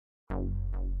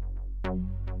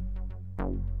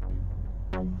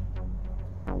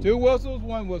Two whistles,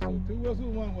 one whistle. Two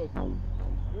whistles, one whistle.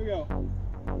 Here we go.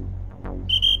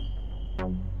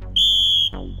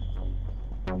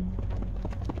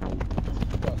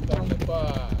 Starting at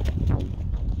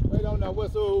 5. Wait on that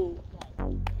whistle.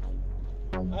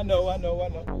 I know.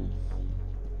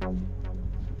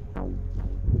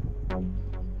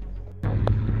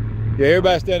 Yeah,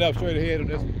 everybody stand up straight ahead on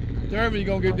this. Determine you're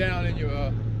gonna get down in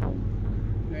your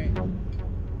thing.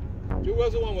 Two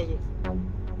whistles, one whistle.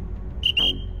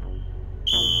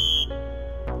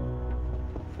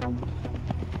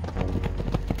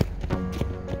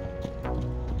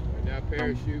 And now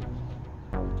parachute,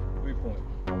 3 point.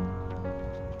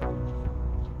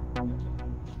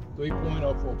 3 point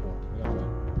or 4 point.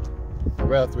 I'd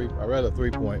rather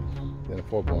 3 point than a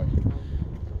 4 point.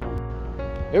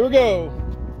 Here we go.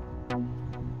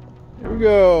 Here we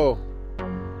go.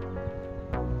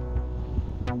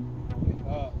 Get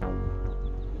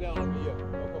down on me.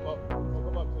 Don't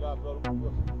come up to that little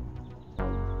whistle. All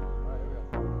right, here we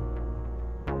go.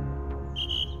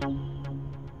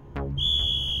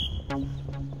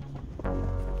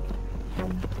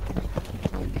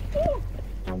 Woo!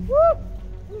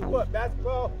 Woo! What,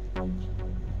 basketball?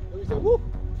 Let me say woo!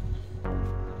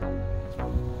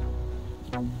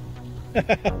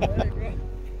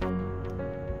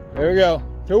 There we go.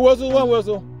 Two whistles, one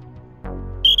whistle.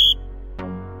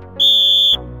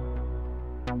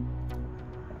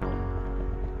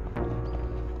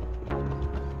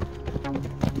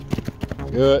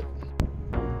 Good.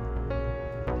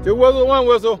 Two whistles, one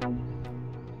whistle.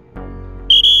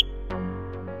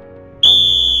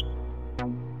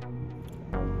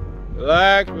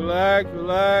 Relax, relax,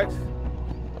 relax.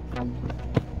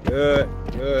 Good,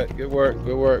 good, good work,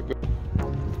 good work. Good.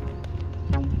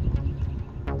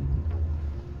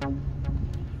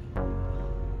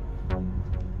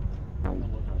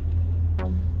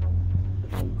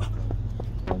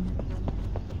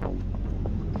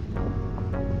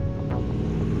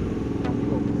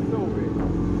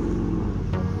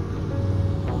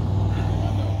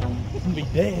 Be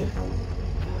dead.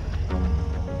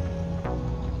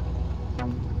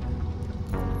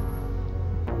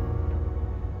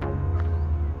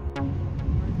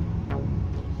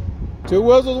 Two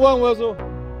whistles, one whistle.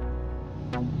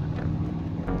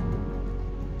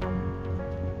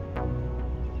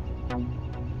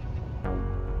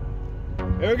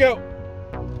 There we go.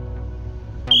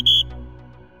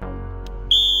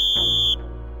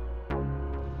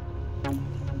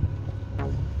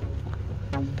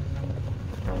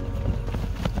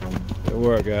 Good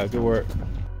work, guys. Good work.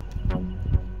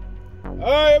 All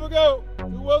right, here we go.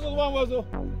 Two whistles, one whistle.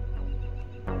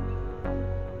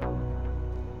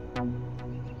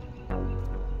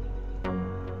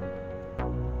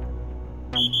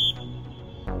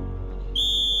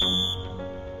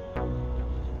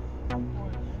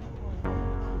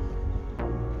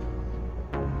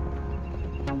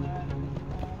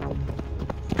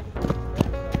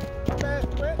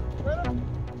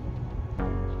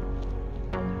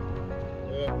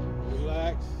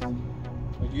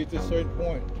 When you get to a certain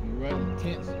point, you run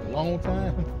tense a long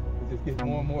time, it just gets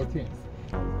more and more tense.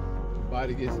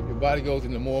 Your body goes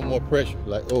into more and more pressure.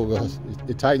 Like, oh gosh,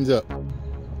 it tightens up.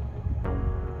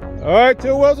 All right,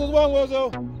 two whistles, one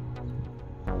whistle.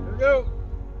 Here we go.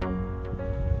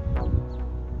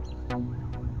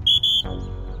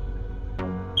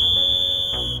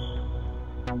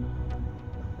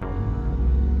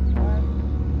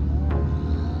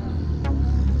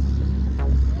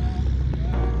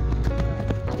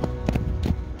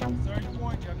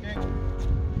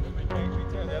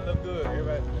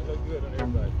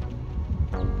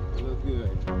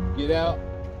 Get out,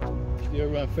 still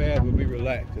run fast, but be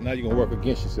relaxed. And now you're gonna work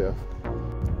against yourself.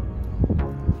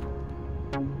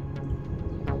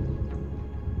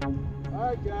 All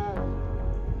right, guys.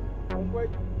 Let's wait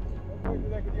till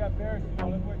they got parachutes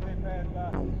on. Let's wait till they pass by.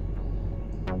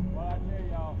 While I tell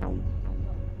y'all.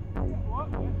 What?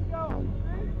 There you go.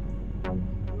 See?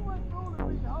 You went fooling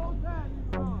me the whole time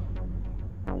you were on.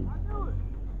 I knew it.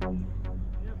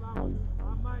 If I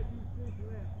might be six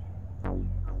left.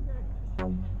 Okay.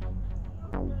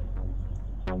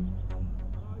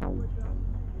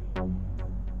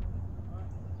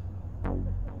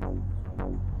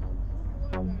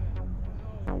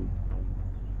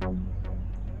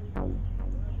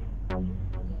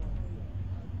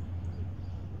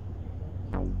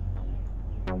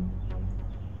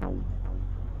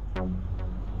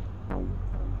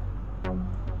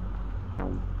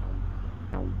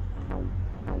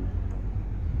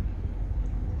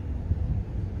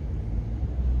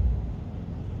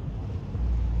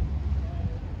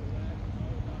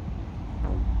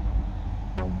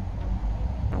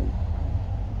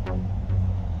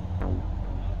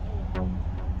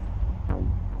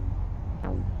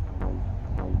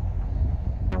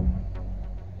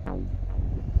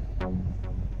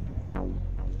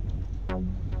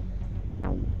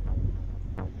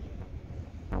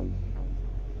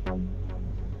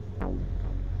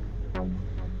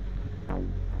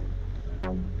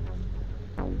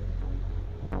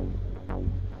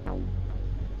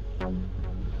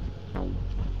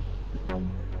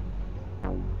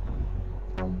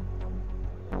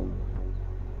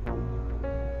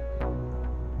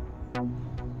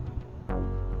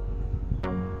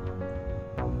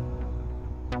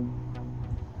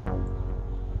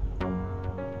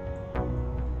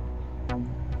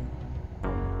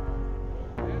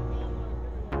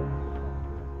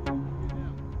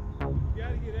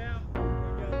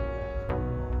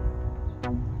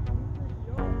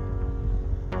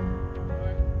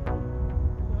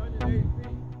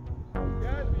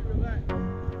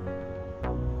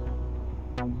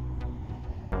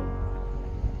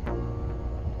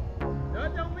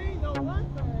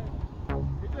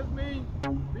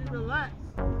 relax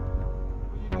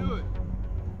when you do it.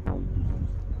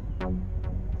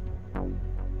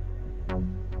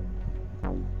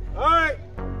 All right,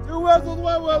 2 whistles,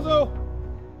 1 whistle.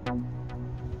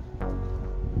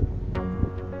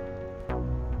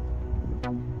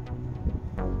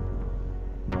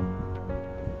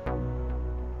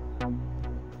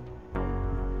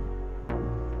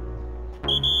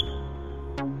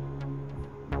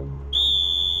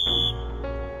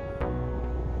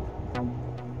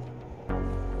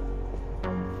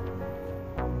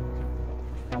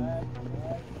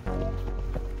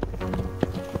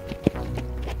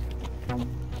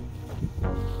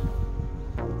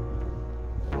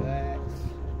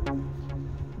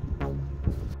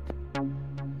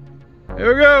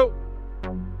 Here we go.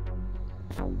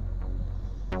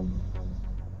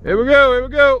 Here we go, here we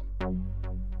go.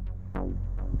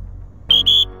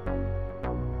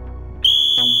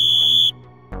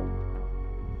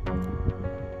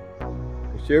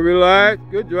 Should relax.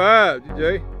 Good drive,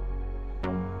 DJ.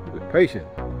 Good patient.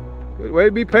 Good way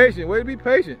to be patient. Way to be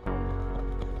patient.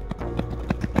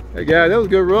 Hey guys, that was a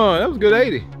good run. That was a good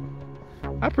 80.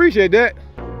 I appreciate that.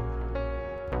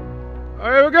 All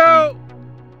right, here we go.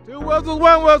 2 whistles,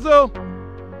 1 whistle.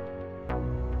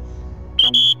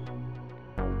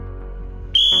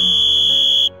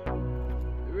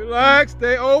 Relax,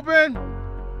 stay open.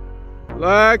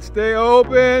 Relax, stay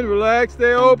open. Relax,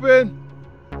 stay open.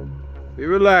 Be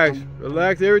relaxed.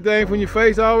 Relax everything from your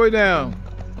face all the way down.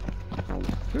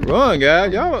 Good run,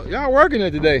 guys. Y'all working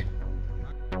it today.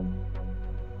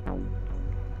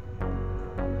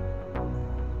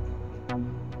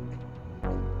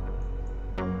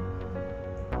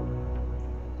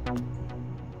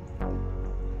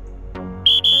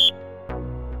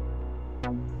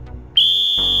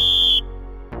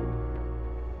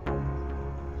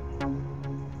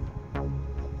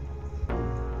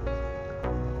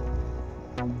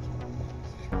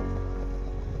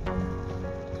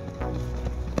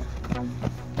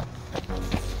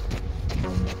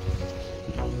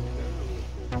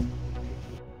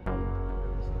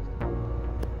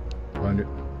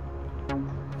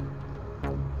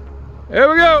 Here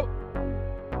we go.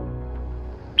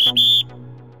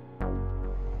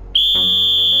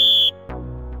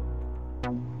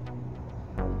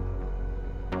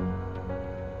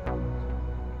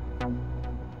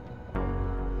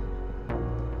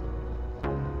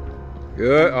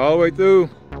 Good, all the way through.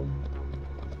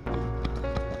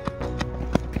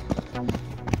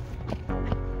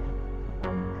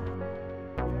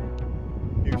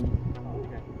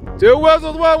 Two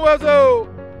whistles, 1 whistle.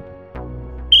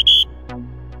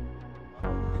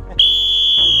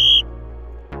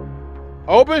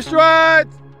 Open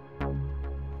strides.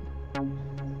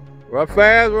 Run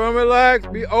fast, run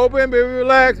relaxed. Be open, be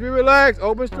relaxed, be relaxed.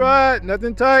 Open stride.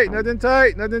 Nothing tight, nothing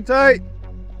tight, nothing tight.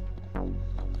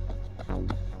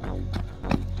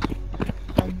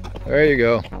 There you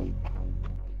go.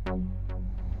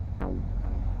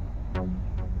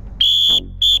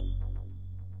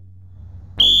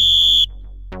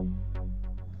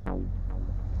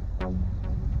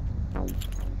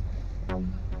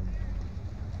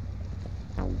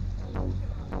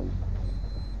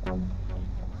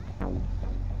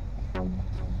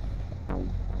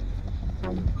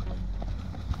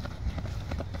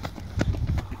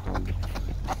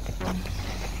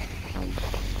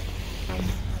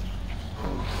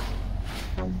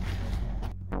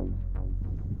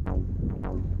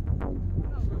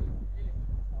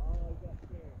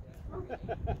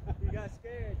 You got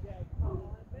scared, Jack.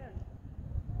 Oh, I bet.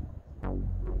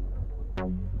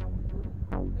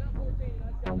 Yeah, 14.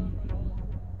 That's got nothing right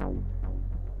on.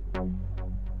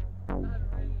 Not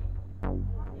ready.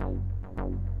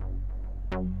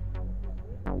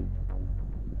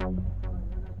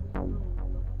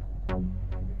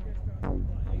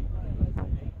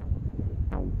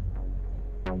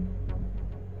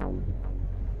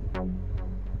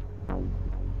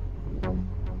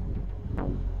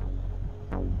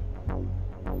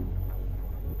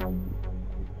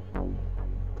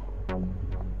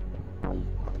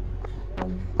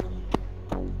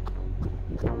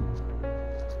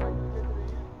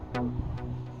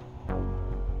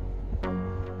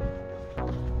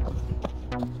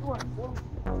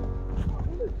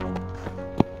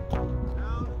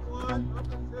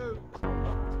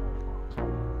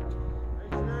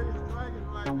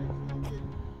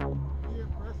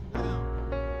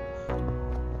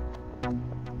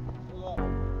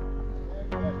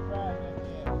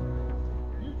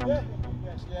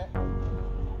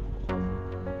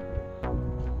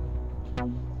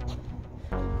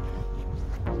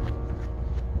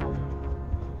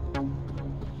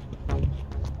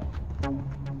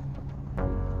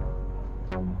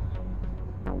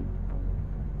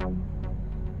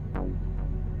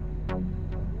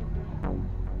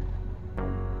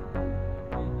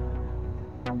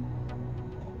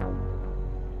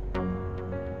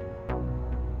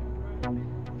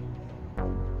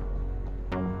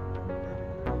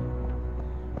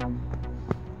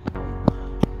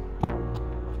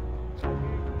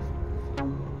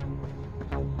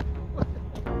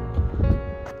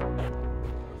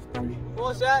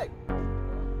 on, Shaq.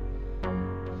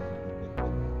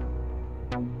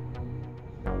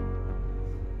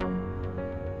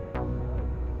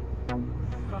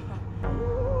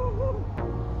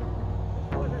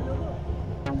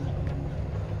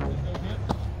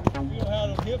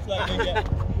 Hips like they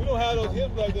got. We don't have those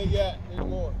hips like they got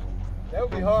anymore. That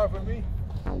would be hard for me.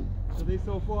 So they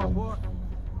so far apart.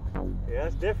 Yeah,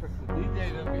 that's different.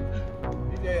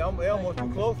 DJ, I'm almost too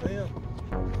close to him.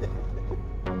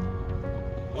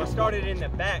 We started in the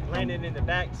back, landed in the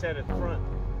back instead of the front.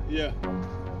 Yeah.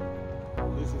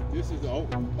 This is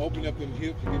open up them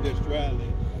hips and get that stride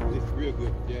in. It's real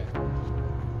good for Jack.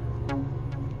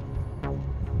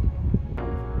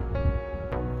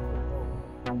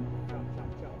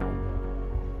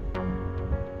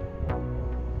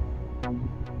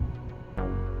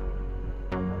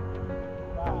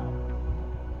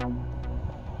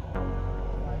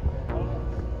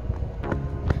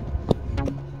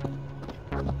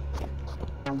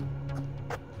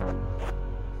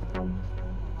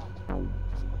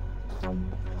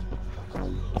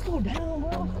 Go down,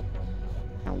 bro.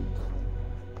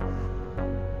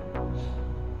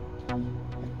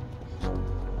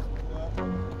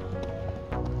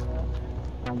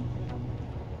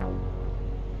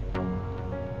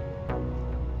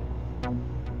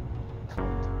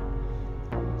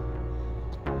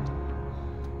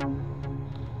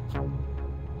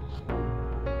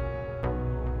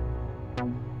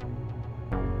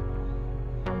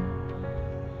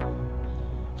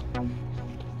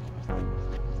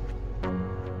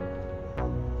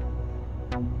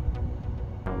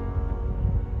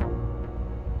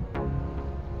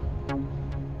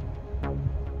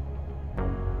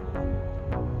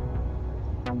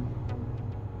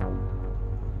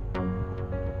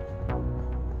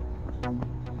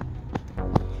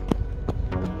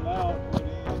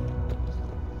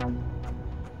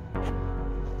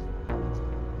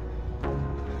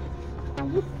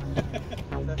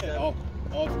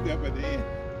 All step at the end.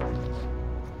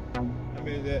 How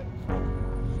many is that?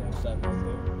 7.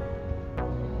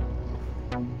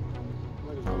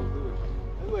 Let it roll through it.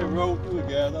 Let's let it roll through it,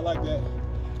 guys. I like that.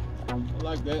 I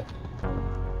like that.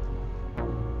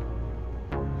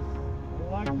 I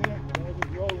like that. Let's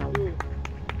just roll through it.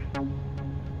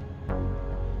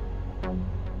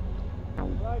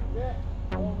 Like that.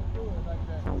 Roll through it like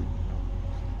that.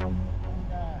 One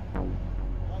guy.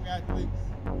 One guy clicks.